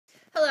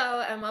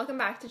Hello and welcome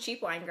back to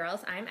Cheap Wine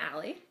Girls. I'm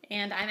Allie.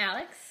 And I'm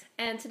Alex.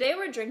 And today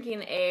we're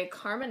drinking a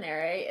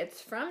Carmenere.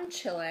 It's from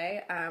Chile.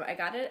 I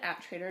got it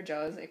at Trader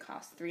Joe's. It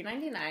costs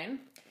 $3.99.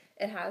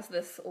 It has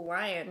this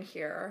lion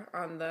here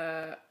on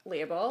the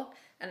label,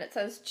 and it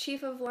says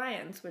Chief of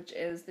Lions, which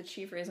is the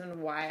chief reason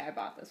why I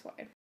bought this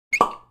wine.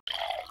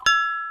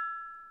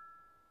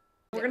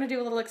 We're going to do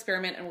a little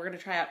experiment, and we're going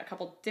to try out a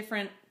couple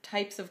different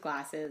types of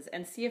glasses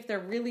and see if there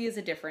really is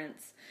a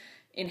difference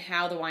in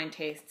how the wine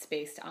tastes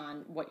based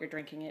on what you're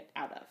drinking it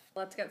out of.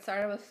 Let's get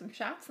started with some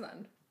shots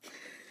then.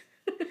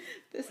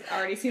 This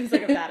already seems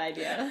like a bad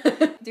idea.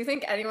 Do you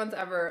think anyone's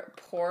ever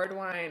poured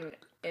wine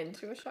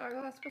into a shot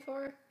glass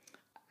before?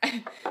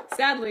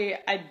 Sadly,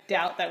 I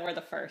doubt that we're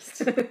the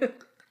first.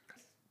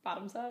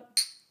 Bottoms up.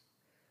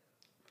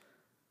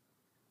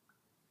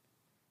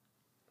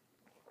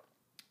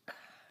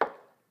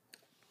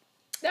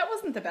 That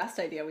wasn't the best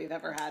idea we've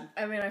ever had.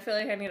 I mean, I feel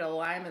like I need a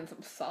lime and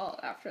some salt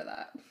after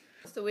that.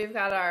 So we've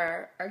got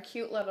our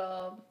cute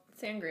little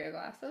sangria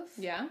glasses.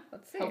 Yeah.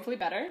 Let's see. Hopefully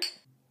better.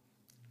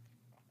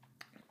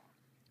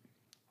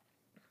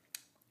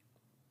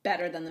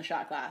 Better than the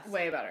shot glass.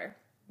 Way better.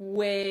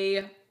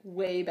 Way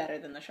better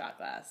than the shot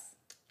glass.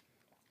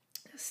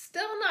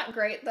 Still not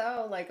great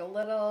though, like a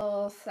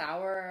little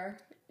sour.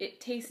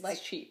 It tastes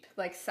like cheap.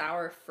 Like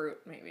sour fruit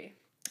maybe.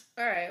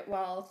 Alright,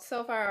 well,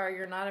 so far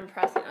you're not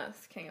impressing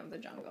us, King of the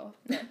Jungle.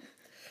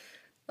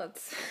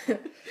 let's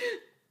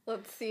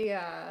see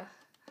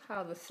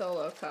how the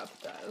solo cup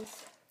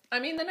does. I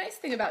mean, the nice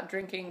thing about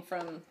drinking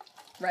from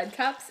red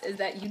cups is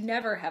that you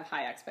never have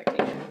high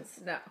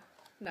expectations. No,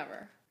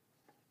 never.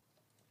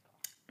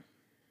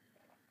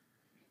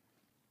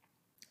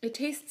 It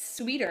tastes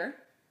sweeter.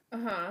 To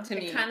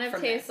me, it kind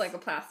of tastes like a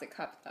plastic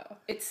cup, though.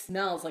 It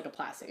smells like a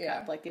plastic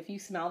cup. Like, if you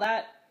smell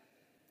that,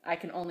 I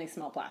can only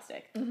smell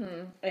plastic.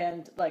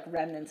 And, like,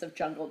 remnants of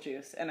jungle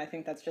juice. And I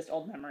think that's just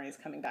old memories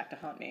coming back to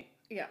haunt me.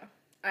 Yeah.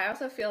 I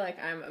also feel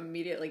like I'm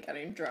immediately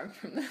getting drunk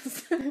from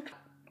this.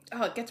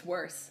 Oh, it gets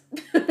worse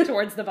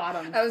towards the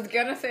bottom. I was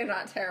gonna say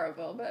not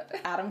terrible, but...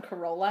 Adam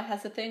Carolla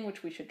has a thing,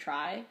 which we should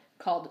try,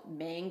 called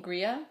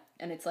mangria.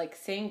 And it's like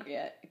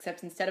sangria,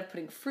 except instead of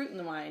putting fruit in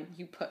the wine,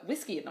 you put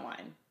whiskey in the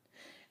wine.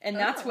 And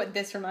that's what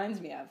this reminds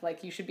me of.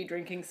 Like, you should be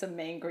drinking some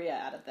mangria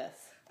out of this.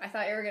 I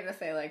thought you were going to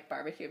say, like,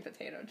 barbecue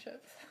potato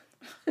chips.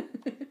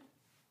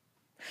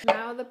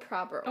 Now the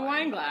proper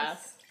wine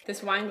glass.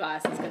 This wine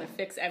glass is going to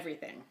fix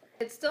everything.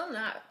 It's still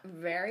not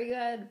very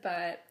good,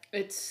 but...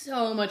 It's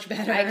so much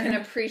better. I can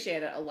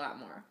appreciate it a lot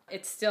more.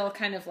 It's still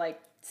kind of, like,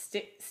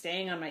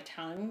 staying on my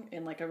tongue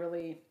in, like, a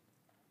really...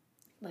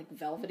 like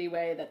velvety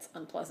way that's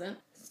unpleasant.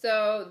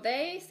 So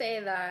they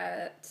say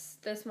that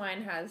this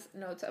wine has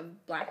notes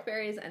of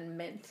blackberries and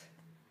mint.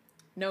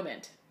 No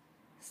mint.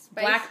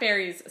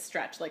 Blackberries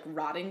stretch, like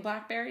rotting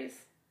blackberries.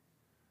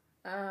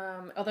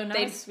 Although not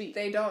as sweet.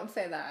 They don't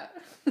say that.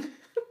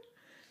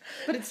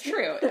 But it's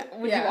true.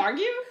 Would you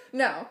argue?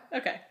 No.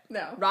 Okay.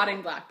 No.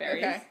 Rotting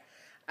blackberries. Okay.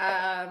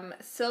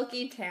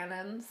 Silky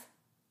tannins.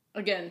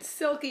 Again,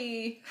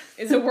 silky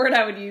is a word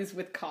I would use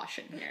with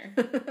caution here.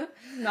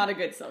 Not a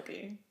good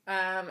silky.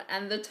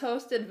 And the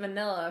toasted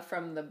vanilla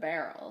from the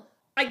barrel.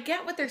 I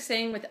get what they're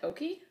saying with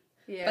oaky,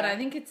 but I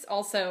think it's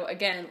also,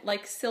 again,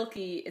 like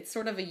silky, it's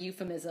sort of a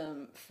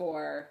euphemism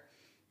for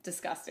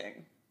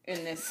disgusting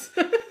in this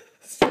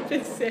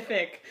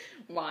specific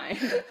wine.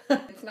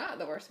 It's not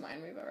the worst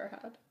wine we've ever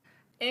had.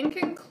 In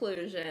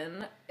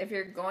conclusion, if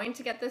you're going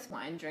to get this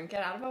wine, drink it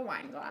out of a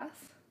wine glass.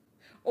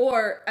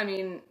 Or, I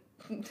mean...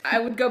 I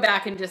would go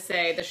back and just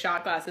say the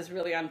shot glass is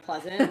really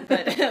unpleasant,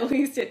 but at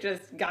least it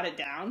just got it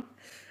down.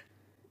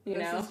 You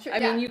know? I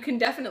mean, you can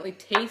definitely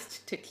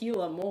taste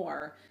tequila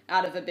more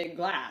out of a big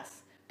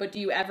glass, but do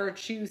you ever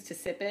choose to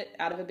sip it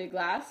out of a big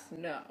glass?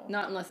 No.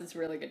 Not unless it's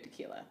really good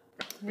tequila.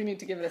 We need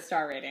to give it a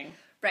star rating.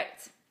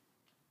 Right.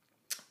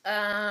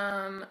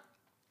 I'm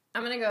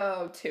gonna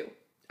go 2.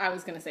 I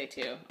was gonna say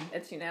 2.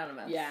 It's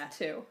unanimous. Yeah.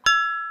 2.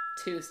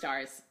 2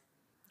 stars.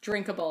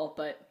 Drinkable,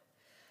 but...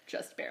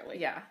 just barely.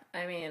 Yeah,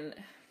 I mean,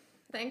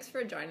 thanks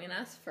for joining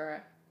us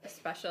for a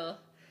special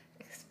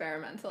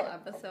experimental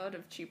episode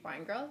of Cheap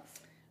Wine Girls.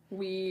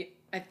 We,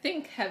 I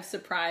think, have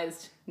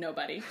surprised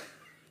nobody.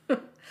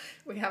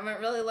 We haven't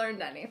really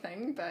learned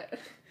anything, but...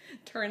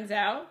 turns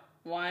out,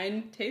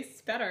 wine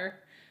tastes better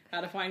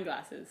out of wine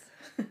glasses.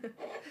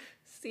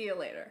 See you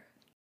later.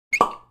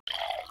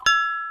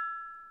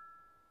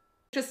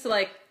 Just to,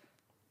 like,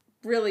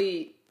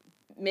 really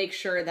make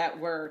sure that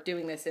we're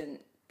doing this in...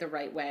 the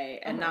right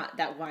way, and not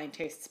that wine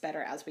tastes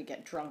better as we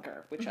get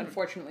drunker, which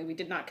unfortunately we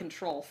did not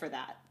control for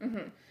that.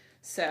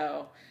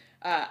 So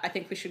I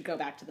think we should go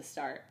back to the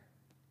start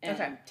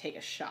and take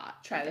a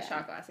shot. Try the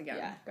shot glass again.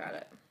 Yeah. Got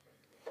it.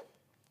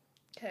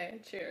 Okay,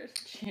 cheers.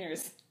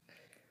 Cheers.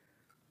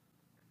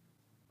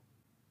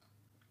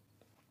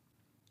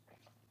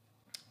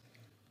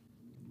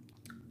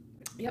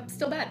 Yep,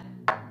 still bad.